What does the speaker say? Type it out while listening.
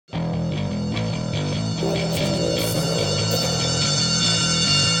Hello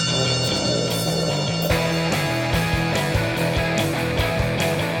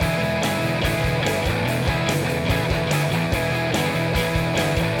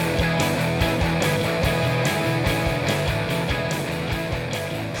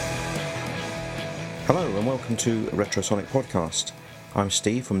and welcome to Retrosonic Podcast. I'm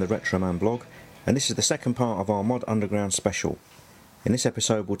Steve from the Retro Man blog, and this is the second part of our Mod Underground special. In this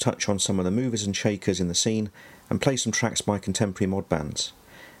episode we'll touch on some of the movers and shakers in the scene and play some tracks by contemporary mod bands.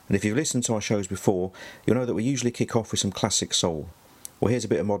 And if you've listened to our shows before, you'll know that we usually kick off with some classic soul. Well, here's a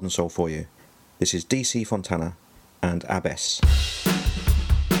bit of modern soul for you. This is DC Fontana and Abbess.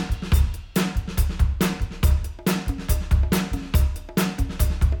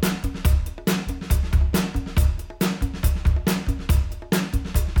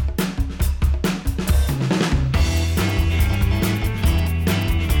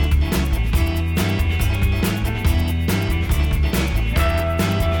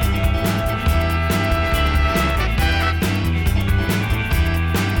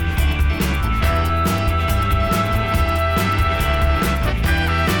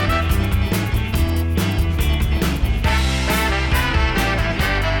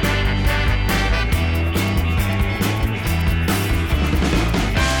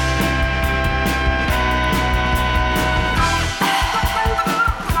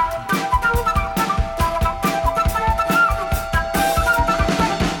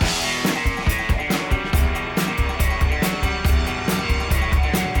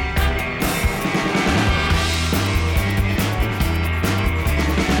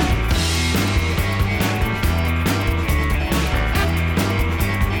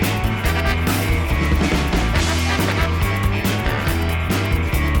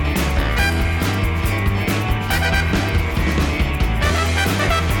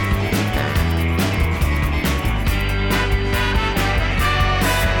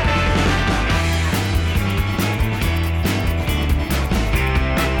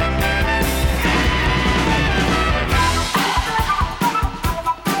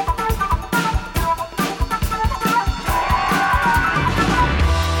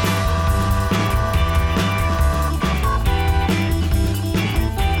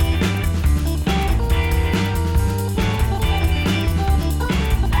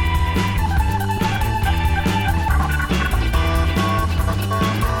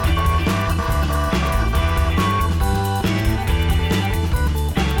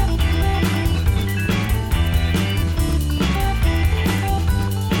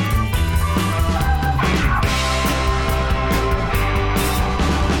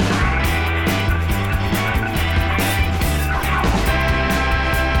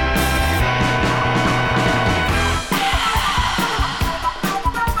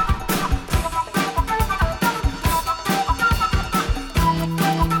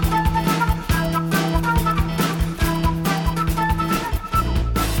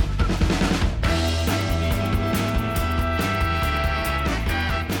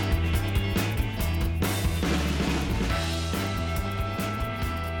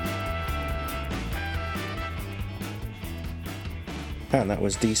 And that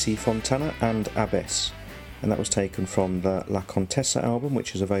was DC Fontana and Abbess, and that was taken from the La Contessa album,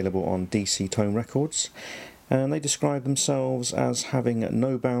 which is available on DC Tone Records. And they describe themselves as having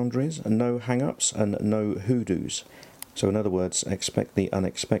no boundaries, no hang-ups and no hoodoos. So in other words, expect the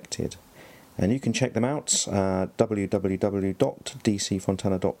unexpected. And you can check them out at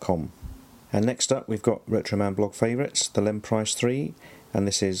www.dcfontana.com. And next up we've got Retro Man blog favourites, the Len Price 3, and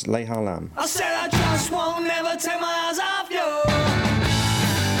this is Le Harlem. I said I just won't never take my eyes off you.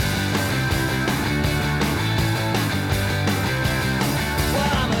 Well,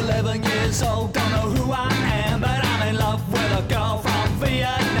 I'm 11 years old, don't know who I am, but I'm in love with a girl from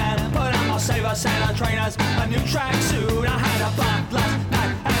Vietnam. Put on my Saver Santa trainers, a new tracksuit. I had a black last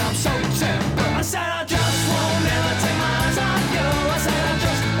night and I'm so timber. I said I just won't never take my eyes off you. I said I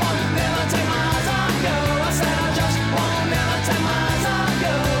just won't never take my eyes off you. I said I just won't never take my eyes off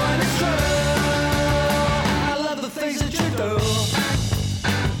you. And it's true, I love the things that you do.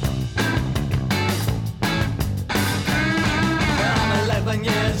 Well, I'm 11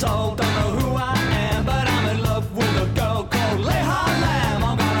 years old, don't know who I am, but I'm in love with a girl called Le Harlem.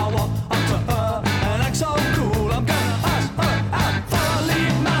 I'm gonna walk up to her and act so cool. I'm gonna ask her out for a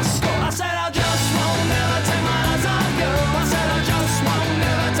leave my school. I said I just won't never take my eyes off you. I said I just won't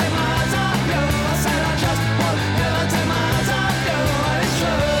never take my eyes off you. I said I just won't never take my eyes off you. And it's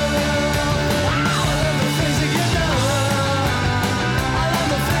true, I love the things that you do. I love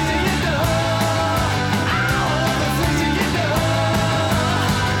the things that you do. I love the things that you do.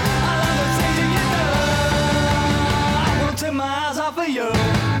 I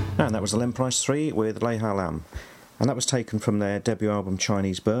that was the Len Price 3 with Lei Ha Lam, and that was taken from their debut album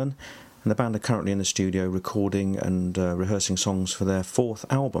Chinese Burn, and the band are currently in the studio recording and rehearsing songs for their 4th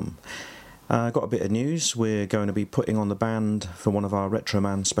album. Got a bit of news. We're going to be putting on the band for one of our Retro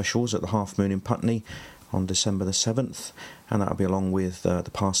Man specials at the Half Moon in Putney on December the 7th, and that'll be along with the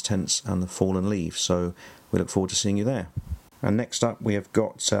Past Tense and the Fallen Leaves, so we look forward to seeing you there. And next up we have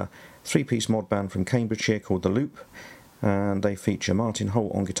got a 3-piece mod band from Cambridgeshire called The Loop, and they feature Martin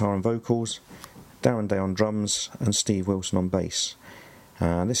Holt on guitar and vocals, Darren Day on drums and Steve Wilson on bass.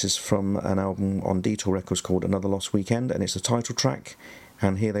 This is from an album on Detour Records called Another Lost Weekend, and it's the title track,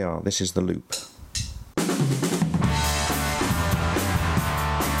 and here they are. This is The Loop.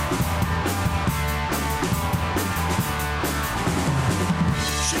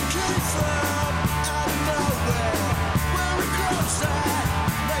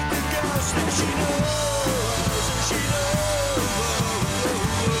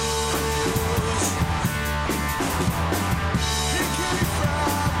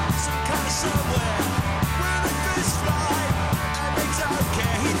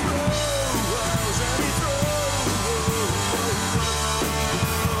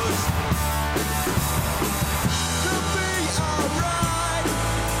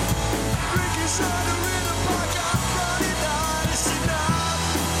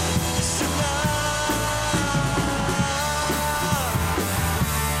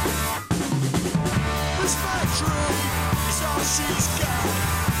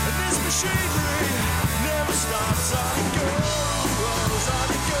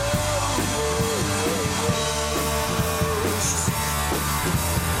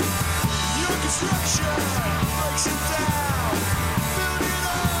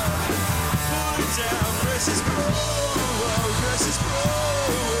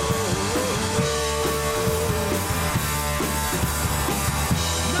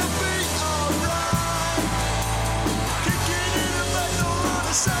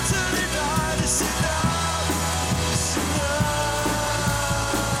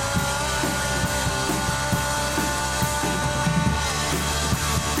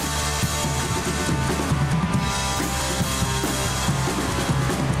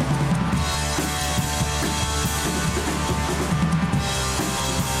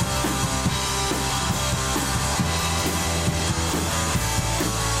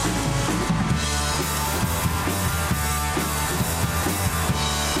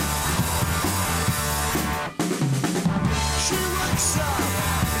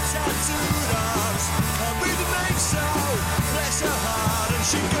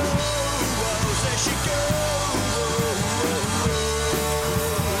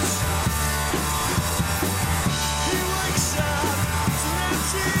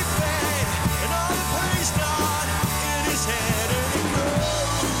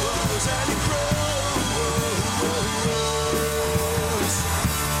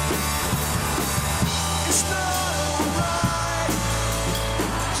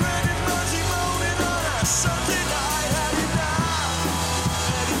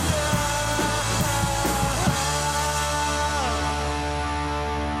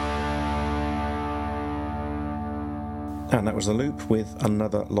 And that was The Loop with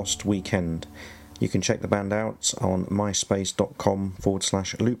Another Lost Weekend. You can check the band out on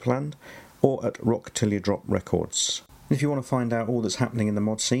myspace.com/Loopland or at Rock Till You Drop Records. And if you want to find out all that's happening in the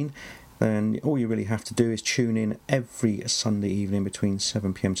mod scene, then all you really have to do is tune in every Sunday evening between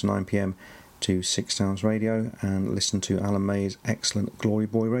 7pm to 9pm to Six Sounds Radio and listen to Alan May's excellent Glory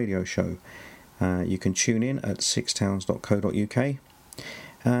Boy radio show. You can tune in at sixtowns.co.uk.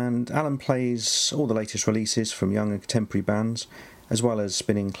 And Alan plays all the latest releases from young and contemporary bands, as well as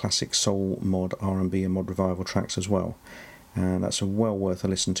spinning classic soul, mod, R&B and mod revival tracks as well. And that's well worth a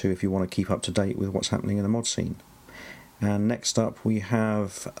listen to if you want to keep up to date with what's happening in the mod scene. And next up we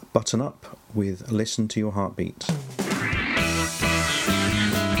have Button Up with Listen to Your Heartbeat.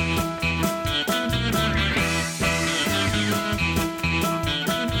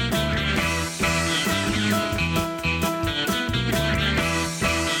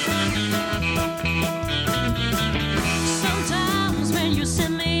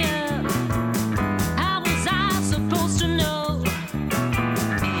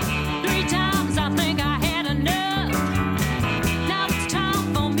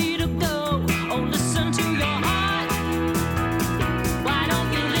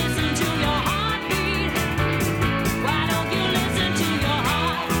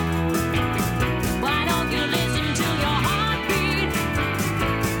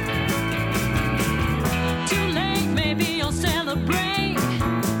 Too late, maybe you'll celebrate.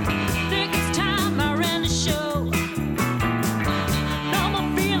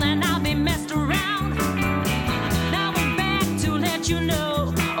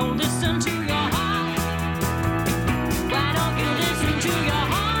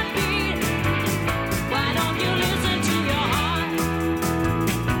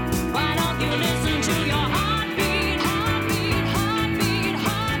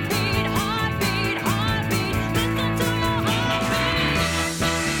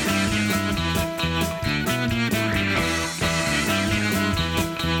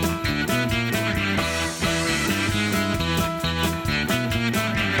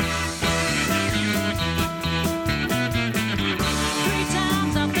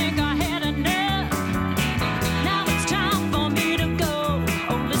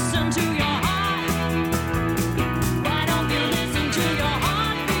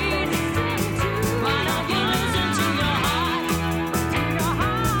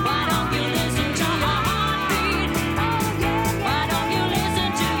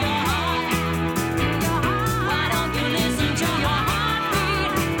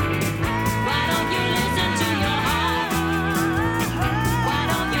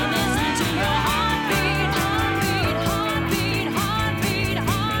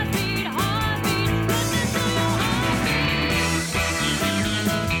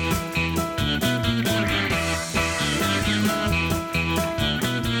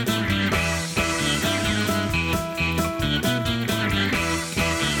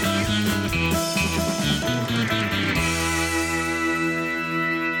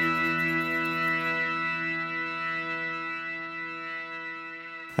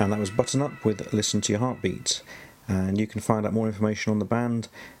 And that was Button Up with Listen to Your Heartbeat. And you can find out more information on the band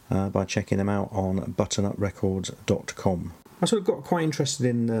by checking them out on buttonuprecords.com. I sort of got quite interested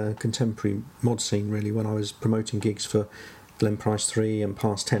in the contemporary mod scene really when I was promoting gigs for Glen Price 3 and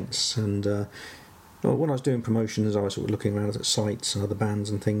Past Tense, and when I was doing promotions I was sort of looking around at sites and other bands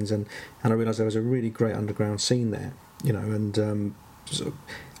and things, and I realised there was a really great underground scene there, you know, and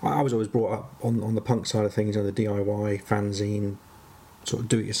I was always brought up on the punk side of things, you know, the DIY, fanzine, sort of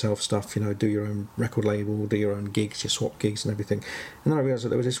do-it-yourself stuff, you know, do your own record label, do your own gigs, your swap gigs and everything. And then I realised that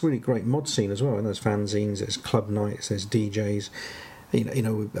there was this really great mod scene as well, and there's fanzines, there's club nights, there's DJs,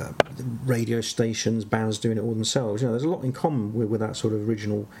 radio stations, bands doing it all themselves. You know, there's a lot in common with that sort of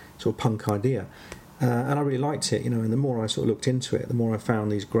original sort of punk idea. And I really liked it, you know, and the more I sort of looked into it, the more I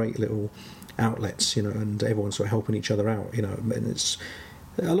found these great little outlets, you know, and everyone's sort of helping each other out, you know, and it's...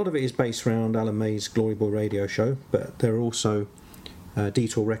 A lot of it is based around Alan May's Glory Boy radio show, but there are also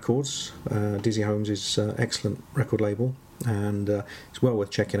Detour Records, Dizzy Holmes' excellent record label, and it's well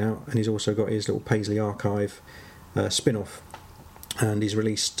worth checking out. And he's also got his little Paisley Archive spin-off, and he's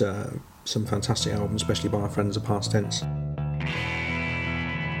released some fantastic albums, especially by our friends at Past Tense.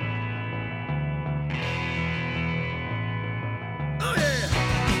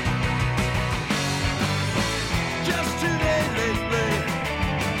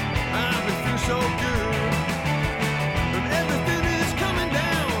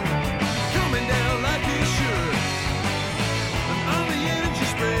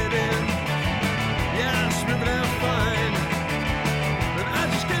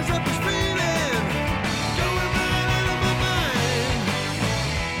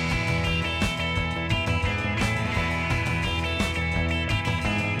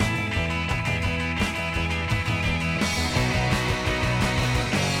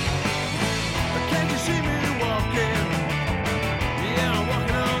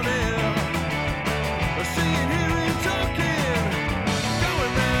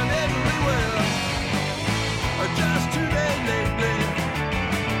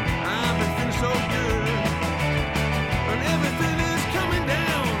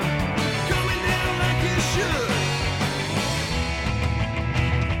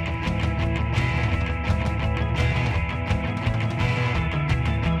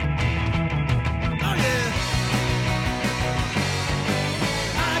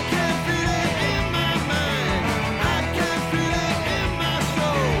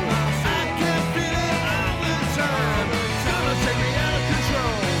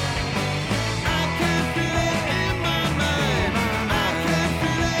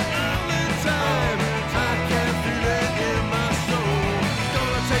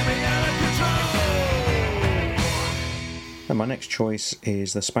 And my next choice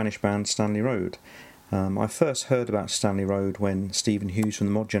is the Spanish band Stanley Road. I first heard about Stanley Road when Stephen Hughes from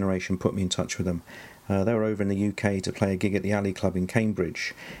the Mod Generation put me in touch with them. They were over in the UK to play a gig at the Alley Club in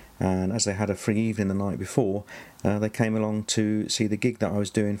Cambridge, and as they had a free evening the night before, they came along to see the gig that I was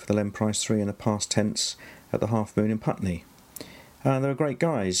doing for the Len Price 3 and the Past Tense at the Half Moon in Putney. They were great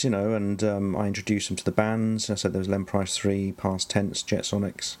guys, you know, and I introduced them to the bands. I said there was Len Price 3, Past Tense, Jet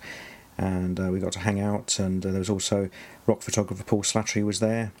Sonics, and we got to hang out, and there was also rock photographer Paul Slattery was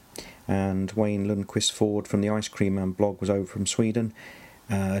there, and Wayne Lundquist Ford from the Ice Cream Man blog was over from Sweden,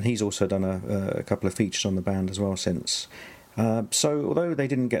 and he's also done a couple of features on the band as well since. So although they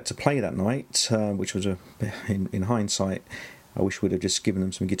didn't get to play that night, which was in hindsight, I wish we'd have just given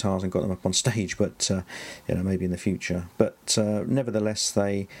them some guitars and got them up on stage, but maybe in the future. But nevertheless,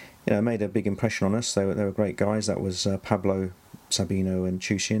 they made a big impression on us. They were great guys. That was Pablo, Sabino and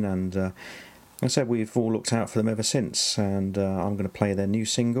Chushin, and I said we've all looked out for them ever since, and I'm going to play their new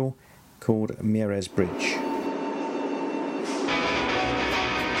single called Mieres Bridge.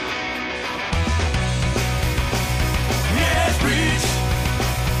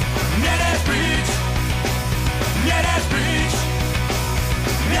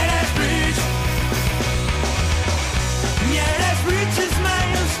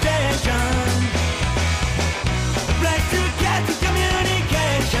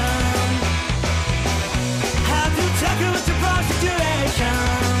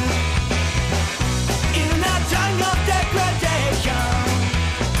 In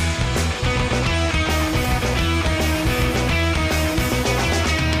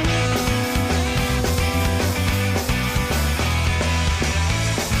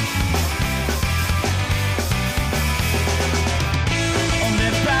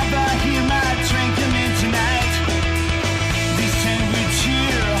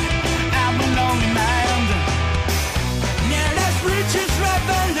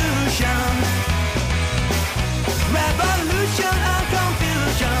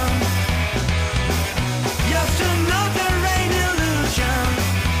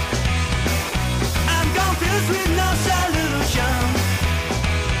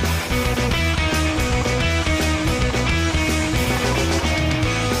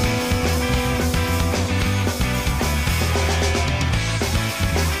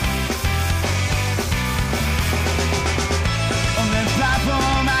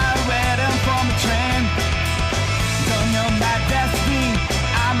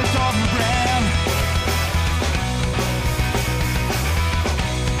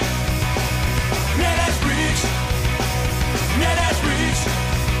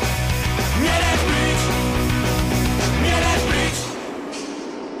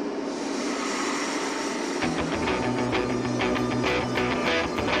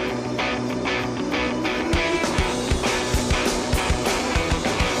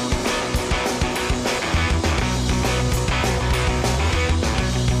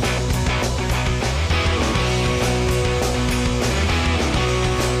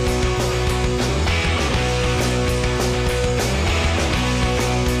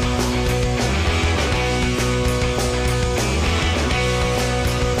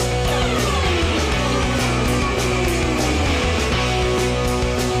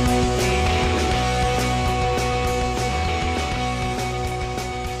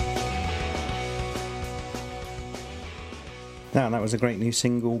Now, that was a great new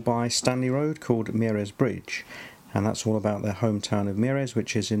single by Stanley Road called Mieres Bridge, and that's all about their hometown of Mieres,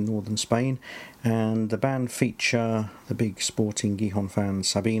 which is in northern Spain, and the band feature the big sporting Gijón fan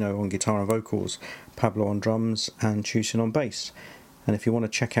Sabino on guitar and vocals, Pablo on drums and Chusin on bass. And if you want to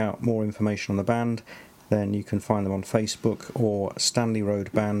check out more information on the band, then you can find them on Facebook or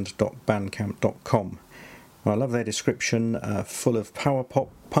stanleyroadband.bandcamp.com. Well, I love their description, full of power pop,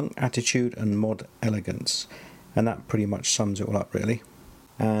 punk attitude and mod elegance, and that pretty much sums it all up really.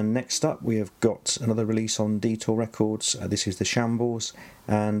 And next up we have got another release on Detour Records. This is The Shambles,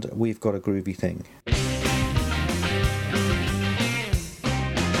 and We've Got a Groovy Thing.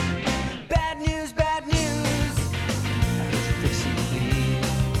 Bad news, bad news. I heard you fixing to leave.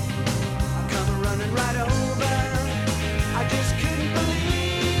 I'm coming running right over. I just couldn't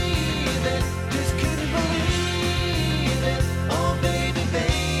believe it. Just couldn't believe it. Oh baby,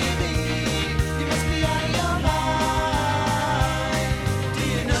 baby, you must be out of your mind. Do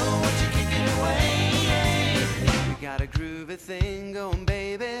you know what you're kicking away? You got a groovy thing going,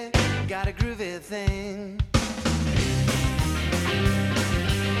 baby. Got a groovy thing.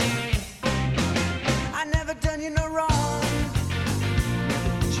 I never done you no wrong. Never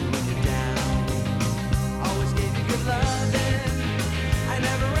put you when you're down. Always gave you good loving. I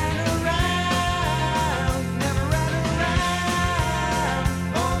never ran around. Never ran around.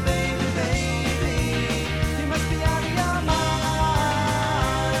 Oh baby, baby, you must be out of your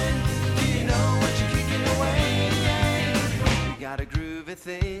mind. Do you know what you're kicking away? You got a groovy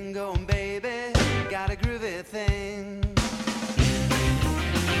thing going, baby. Got a groovy thing.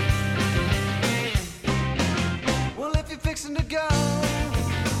 Well, if you're fixing to go,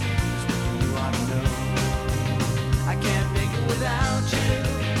 there's one you ought to know. I can't make it without you.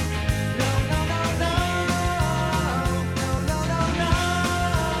 No, no, no, no. No, no, no, no.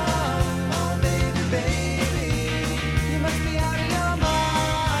 Oh, baby, baby, you must be out of your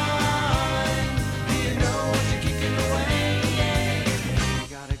mind. Do you know what you're kicking away?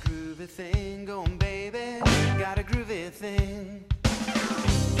 Got a groovy thing going, baby. Got a groovy thing.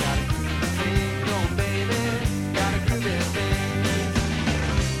 Got a groovy thing going, baby. Got a groovy thing.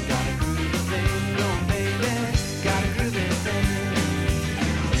 Got a groovy thing going, baby. Got a groovy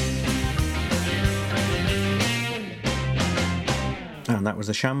thing. And that was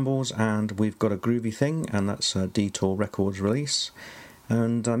The Shambles, and We've Got a Groovy Thing, and that's a Detour Records release.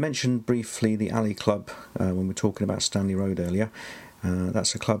 And I mentioned briefly the Alley Club when we were talking about Stanley Road earlier.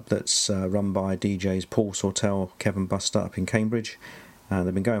 That's a club that's run by DJs Paul Sortel, Kevin Buster up in Cambridge.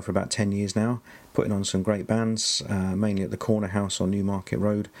 They've been going for about 10 years now, putting on some great bands, mainly at the Corner House on Newmarket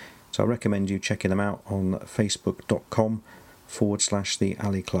Road. So I recommend you checking them out on facebook.com/The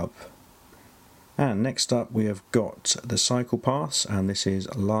Alley Club. And next up we have got The Cycle Paths, and this is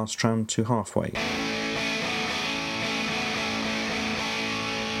Last Tram to Halfway.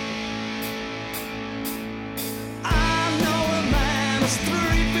 I know a man who's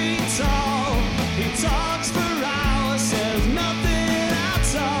 3 feet tall. He talks for hours, says nothing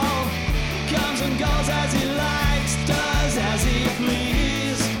at all. Comes and goes as he likes, does as he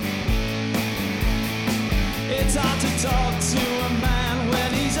please. It's hard to talk to a man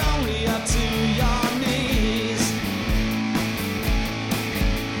when he's only up to your knees.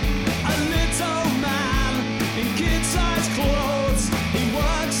 A little man in kid-sized clothes. He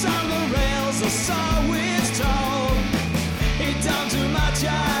works on the rails, or so it's told. He don't do much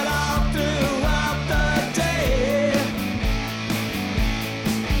at all throughout the day.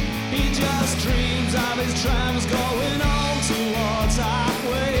 He just dreams of his trams going on towards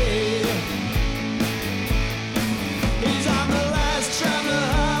halfway. He's on the last tram to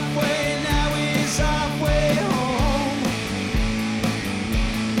halfway, now he's halfway home.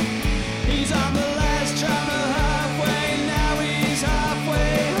 He's on the last tram to halfway, now he's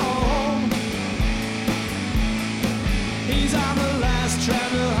halfway home. He's on the last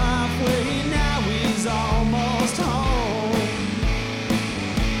tram to halfway, now he's almost home.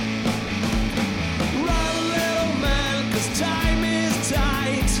 Run, little man, 'cause time is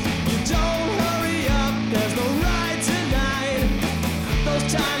tight. You don't hurry up, there's no ride tonight. Those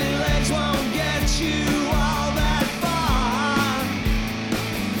tiny legs won't get you all that far.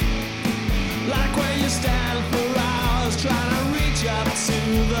 Like when you stand for hours trying to reach up to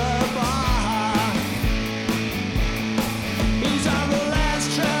the bar. He's on the last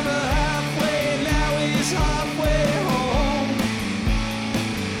tram to halfway, now he's halfway home.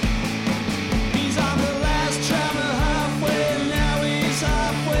 He's on the last tram to halfway, now he's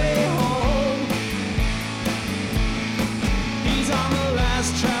halfway home. He's on the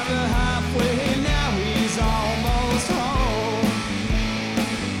last tram to halfway, now he's almost home.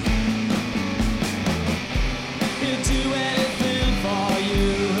 He'll do anything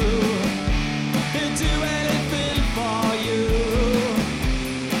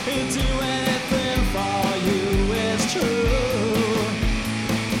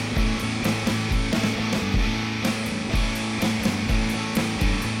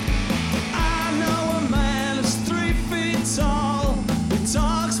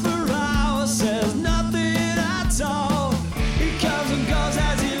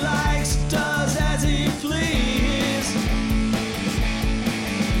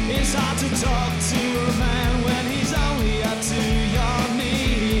to talk to a man when he's only up to your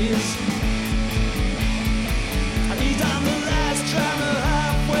knees. He's done the last travel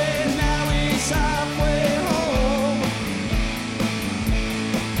halfway, now he's halfway home.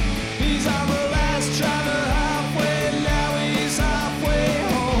 He's on the last travel halfway, now he's halfway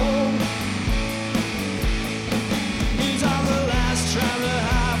home. He's on the last travel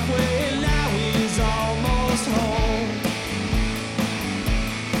halfway, now he's almost home.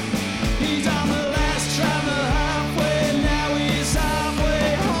 He's on the last travel halfway, now he's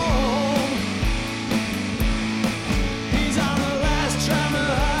halfway home. He's on the last travel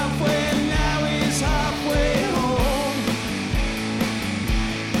halfway, now he's halfway home.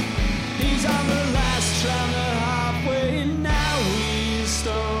 He's on the last travel halfway, now he's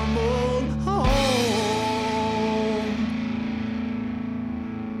stumbled home.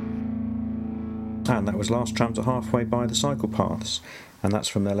 And that was Last Tram to Halfway by the Psychopaths, and that's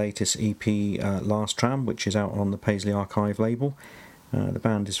from their latest EP, Last Tram, which is out on the Paisley Archive label. The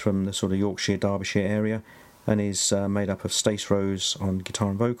band is from the sort of Yorkshire, Derbyshire area and is made up of Stace Rose on guitar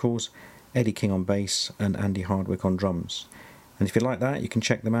and vocals, Eddie King on bass and Andy Hardwick on drums. And if you like that, you can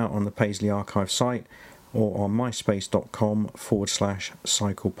check them out on the Paisley Archive site or on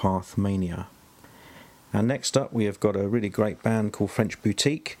myspace.com/Psychopathmania. And next up we have got a really great band called French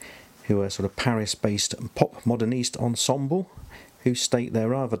Boutique, who are sort of Paris-based pop moderniste ensemble, who state their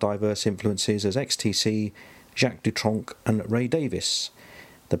rather diverse influences as XTC, Jacques Dutronc and Ray Davis.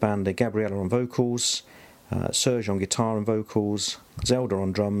 The band are Gabriella on vocals, Serge on guitar and vocals, Zelda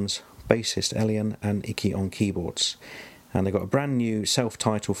on drums, bassist Elian and Icky on keyboards. And they've got a brand new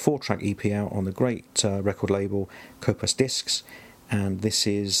self-titled 4-track EP out on the great record label Copas Discs, and this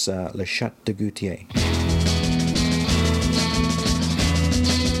is Le Chat de Goutier.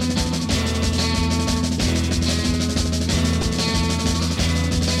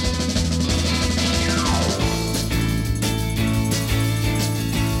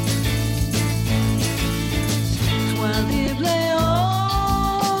 Toi des blaireaux,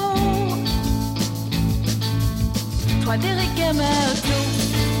 toi des ricamatos,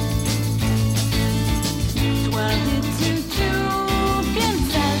 toi des tutus bien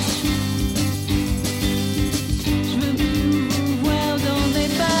sages. Je veux plus vous voir dans des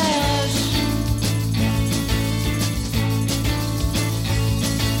pages.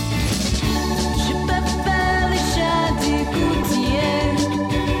 Je peux faire les chats du Goutier,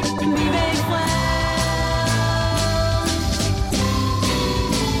 mes belles frères.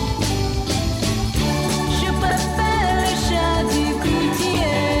 Je peux faire les chats du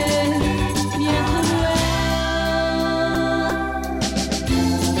Goutier, bien cruel.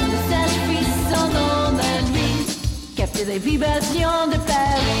 Sage puissant dans la nuit, capter les vibrations de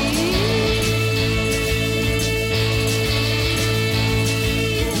Paris.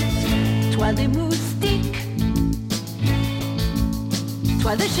 Toi des moustiques,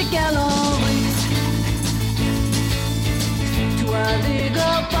 toi des chacals en russe, toi des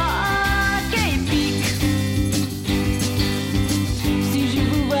gobas qui piquent. Si je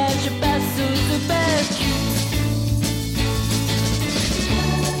vous vois, je passe au supercut.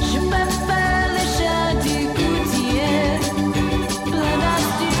 Je peux faire les chats du Goutier, plein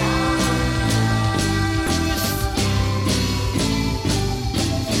d'astuces.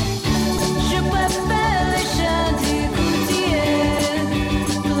 Je peux faire les chats du Goutier,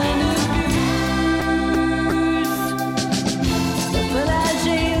 plein de bus. Le pelage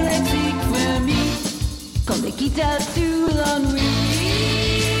et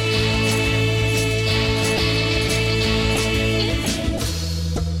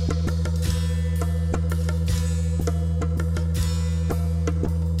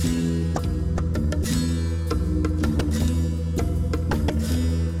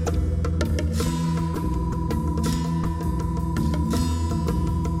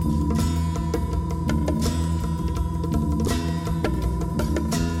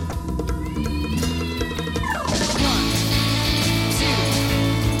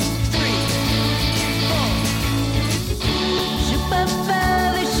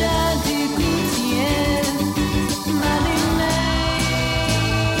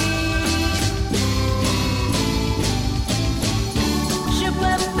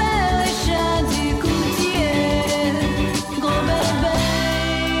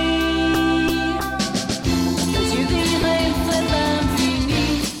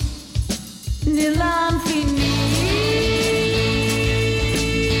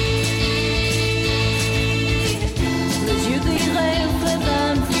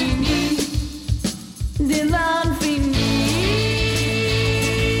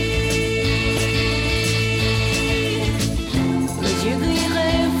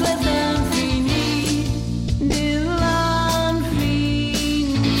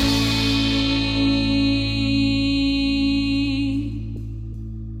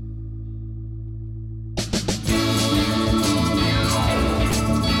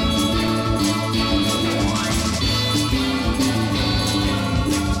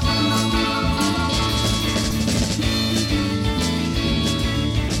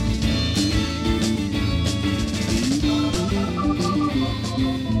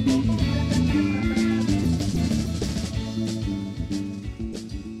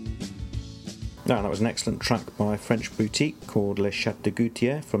Now, that was an excellent track by French Boutique called Le Chat de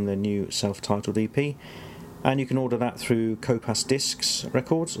Gouttière from their new self-titled EP. And you can order that through Copas Discs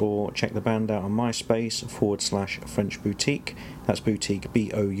Records or check the band out on MySpace /French Boutique. That's Boutique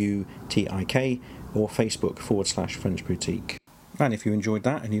Boutik, or Facebook /French Boutique. And if you enjoyed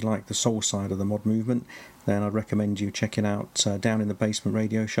that and you like the soul side of the mod movement, then I'd recommend you checking out Down in the Basement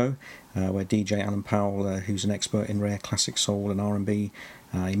radio show, where DJ Alan Powell, who's an expert in rare classic soul and R&B,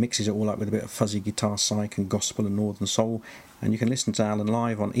 he mixes it all up with a bit of fuzzy guitar psych and gospel and northern soul. And you can listen to Alan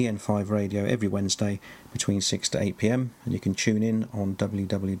live on EN5 Radio every Wednesday between 6 to 8 p.m. And you can tune in on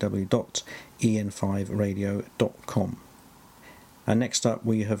www.en5radio.com. And next up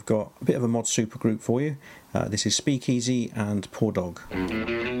we have got a bit of a mod supergroup for you. This is Speakeasy and Poor Dog.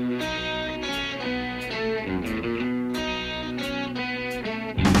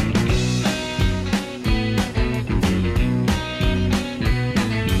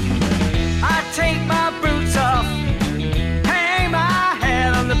 I take my boots off, hang my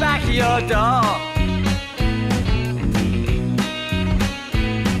head on the back of your door.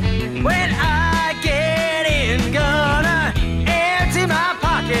 When I get in, gonna empty my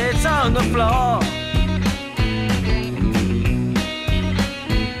pockets on the floor.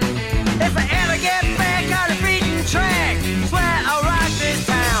 If I ever get back on the beaten track, swear I'll rock this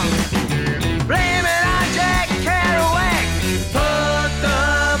town. Blame it on Jack Kerouac. Put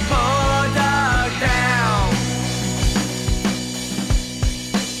the poor dog down.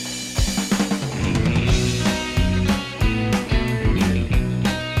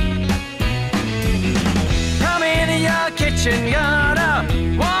 Come into your kitchen, gonna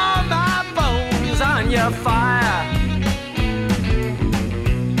warm my bones on your fire.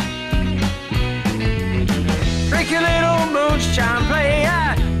 Drink a little moonshine, play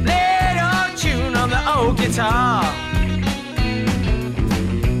a little tune on the old guitar.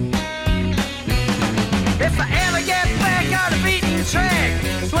 If I ever get back on the beaten track,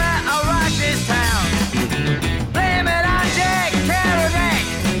 swear I'll rock this town. Blame it on Jack Kerouac.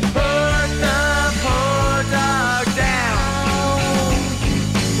 Put the poor dog down.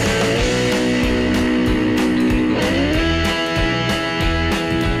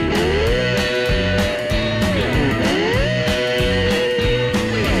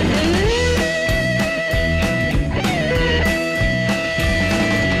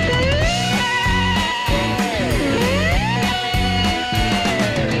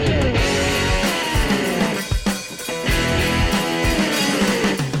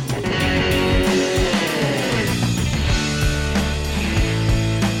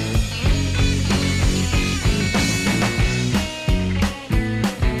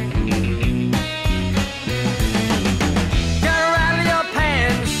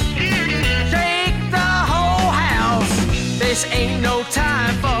 This ain't no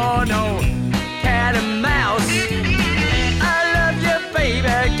time for no cat and mouse. I love you, baby,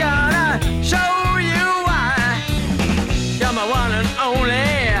 gonna show you why. You're my one and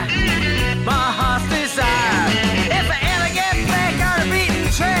only, my heart's desire. If I ever get back on the beaten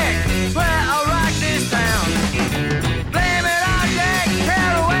track, swear I'll rock this town. Blame it on Jack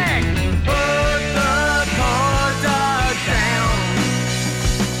Kerouac. Put the poor dog down.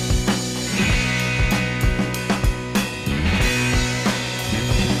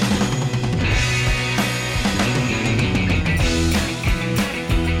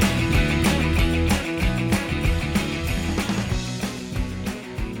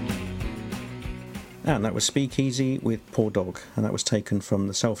 And that was Speakeasy with Poor Dog, and that was taken from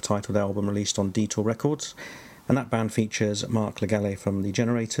the self-titled album released on Detour Records. And that band features Mark Legale from the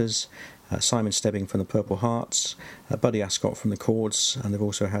Generators, Simon Stebbing from the Purple Hearts, Buddy Ascot from the Chords, and they've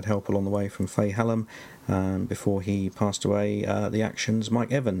also had help along the way from Faye Hallam. Before he passed away, The Action's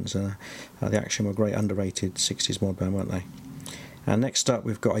Mike Evans. The Action were a great underrated 60s mod band, weren't they? And next up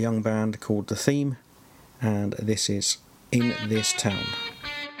we've got a young band called The Theme, and this is In This Town.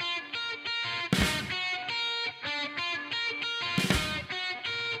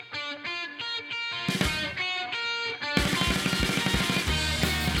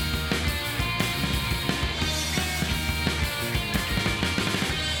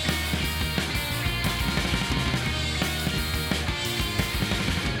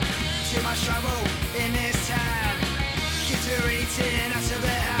 Too much trouble in this town. Kids are eating out of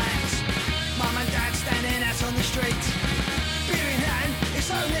their hands. Mum and dad standing out on the street. Beer in hand,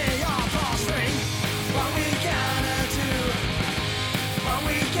 it's only 3:30. What we gonna do? What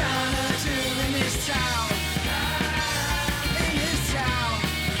we gonna do in this town? In this town.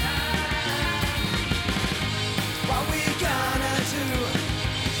 What we gonna do?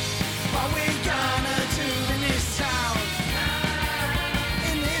 What we gonna do in this town?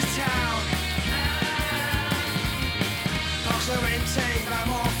 In this town.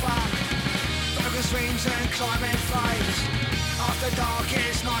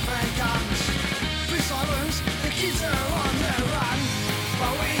 It's knife and guns. Please silence, the kids are on the run.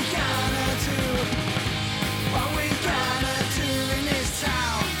 What we gonna do? What we gonna do in this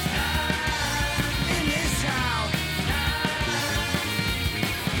town? In this town.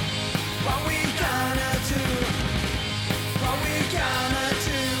 What we gonna do? What we gonna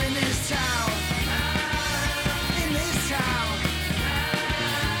do in this town? In this town.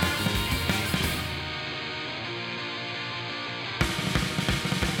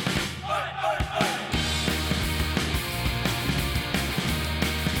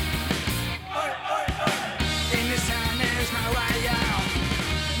 In this town there's no way out.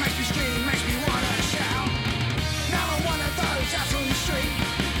 Makes me scream, makes me wanna shout. Now I'm one of those out on the street.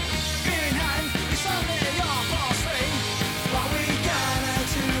 Beer in hand, it's only 3:30. What we gonna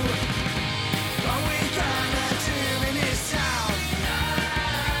do? What we gonna do in this town?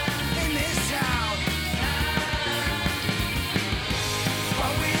 In this town.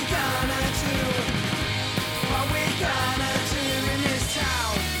 What we gonna do? What we gonna do in this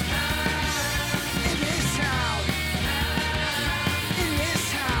town? In this town. In this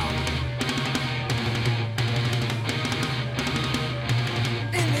town.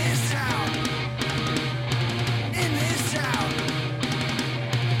 In this town. In this town.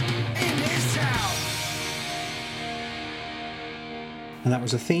 In this town. And that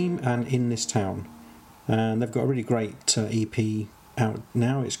was a theme and In This Town. And they've got a really great EP out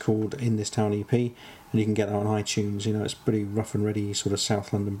now. It's called In This Town EP, and you can get that on iTunes. You know, it's pretty rough and ready, sort of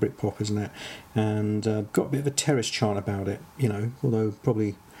South London Britpop, isn't it? And got a bit of a terrace chant about it, you know, although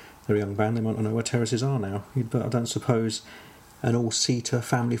probably they're a young band, they might not know where terraces are now. But I don't suppose an all-seater,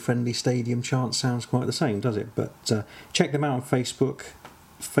 family-friendly stadium chant sounds quite the same, does it? But check them out on Facebook,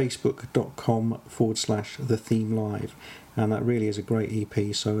 facebook.com/The Theme Live, and that really is a great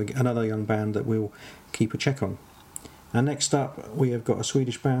EP, so another young band that we'll keep a check on. And next up we have got a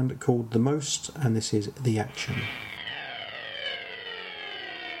Swedish band called The Most, and this is The Action.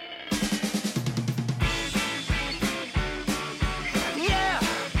 Yeah,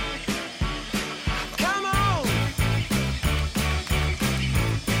 come on.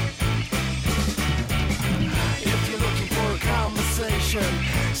 If you're looking for a conversation,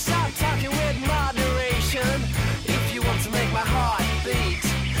 stop talking with moderation. If you want to make my heart beat,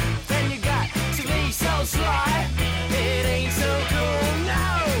 then you got to be so sly. It ain't so cool,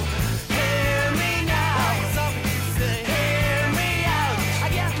 no. Hear me now. Hear me out. I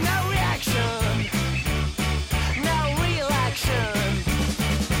get no reaction, no real action.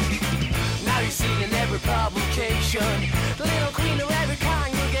 Now you see in every publication, the little queen of every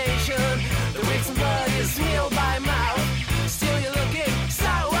congregation, the wits and blood is meal by mouth. Still you're looking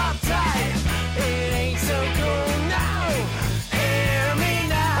so uptight. It ain't so cool now. Hear me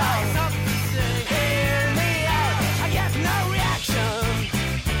now. Hear me out. I get no reaction,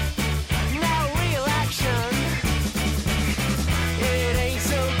 no real action. It ain't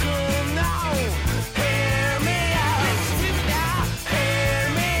so cool now. Hear me out. Listen to me now. Hear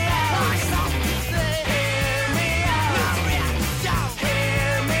me out. Hear me out. No reaction.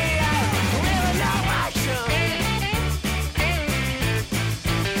 Hear me out. Really no action.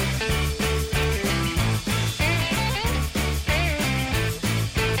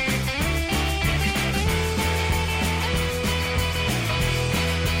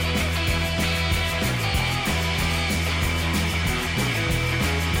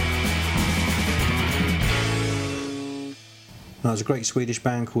 That was a great Swedish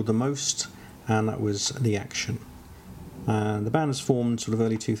band called The Most, and that was The Action. And the band was formed sort of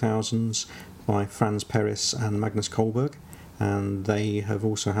early 2000s by Frans Peris and Magnus Kolberg, and they have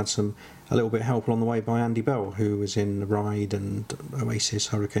also had a little bit of help along the way by Andy Bell, who was in Ride and Oasis,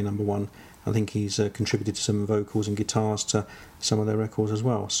 Hurricane No.1. I think he's contributed to some vocals and guitars to some of their records as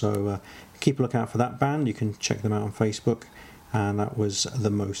well. So keep a lookout for that band. You can check them out on Facebook, and that was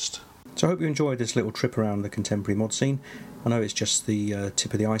The Most. So I hope you enjoyed this little trip around the contemporary mod scene. I know it's just the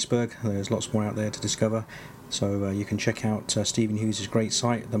tip of the iceberg. There's lots more out there to discover. So you can check out Stephen Hughes' great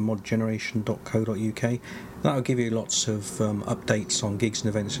site, themodgeneration.co.uk. That'll give you lots of updates on gigs and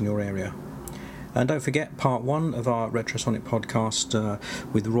events in your area. And don't forget part 1 of our Retrosonic podcast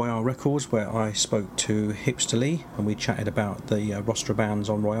with Royale Records, where I spoke to Hipster Lee and we chatted about the roster of bands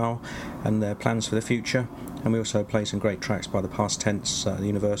on Royale and their plans for the future. And we also played some great tracks by the Past Tense, the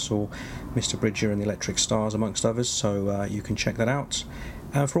Universal, Mr. Bridger and the Electric Stars, amongst others, so you can check that out.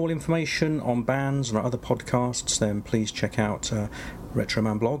 For all information on bands and our other podcasts, then please check out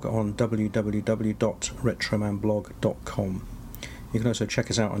Retroman Blog on www.retromanblog.com. You can also check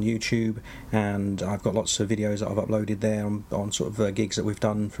us out on YouTube, and I've got lots of videos that I've uploaded there on sort of gigs that we've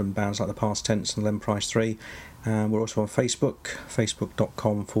done from bands like the Past Tense and Len Price 3. And we're also on Facebook,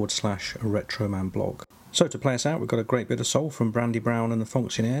 facebook.com/RetromanBlog. So to play us out, we've got a great bit of soul from Brandy Brown and the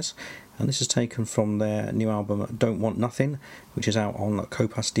Fonctionnaires, and this is taken from their new album Don't Want Nothing, which is out on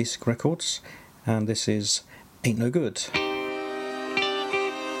Copas Disc Records, and this is Ain't No Good.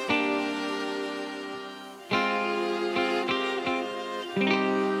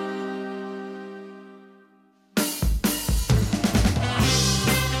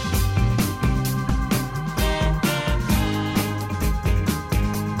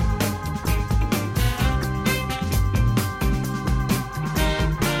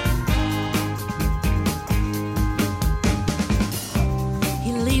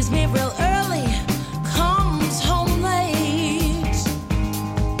 He leaves me real early, comes home late.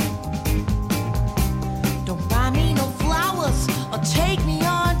 Don't buy me no flowers or take me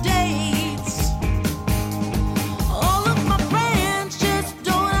on dates. All of my friends just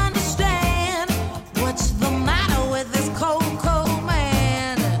don't understand what's the matter with this cold, cold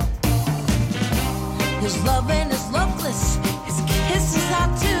man. His loving is loveless, his kisses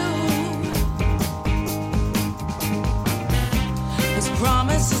are too. His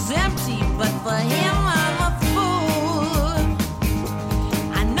promise is empty, but for him I'm a fool.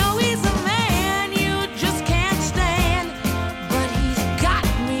 I know he's a man you just can't stand, but he's got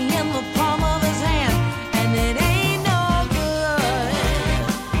me in the palm of his hand, and it ain't no good.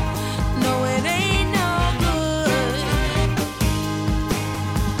 No, it ain't no good.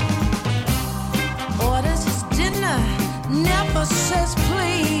 Orders his dinner, never says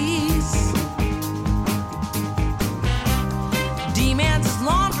please. Demands his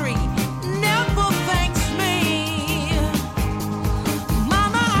laundry, never thanks me.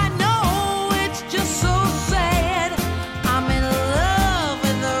 Mama, I know it's just so sad. I'm in love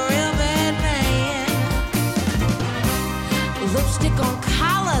with a real bad man. Lipstick on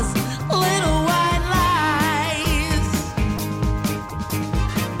collars, little white lies.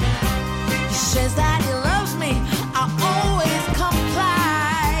 He says that he loves me, I always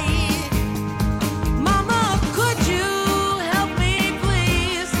comply. Mama, could you help me,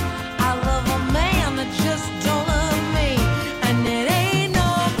 please? I love a man that just don't love me, and it ain't no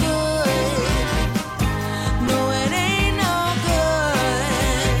good. No, it ain't no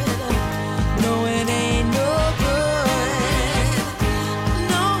good. No, it ain't no good.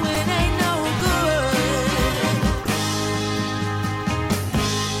 No, it ain't no good.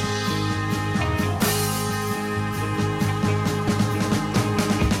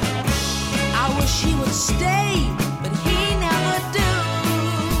 I wish he would stay.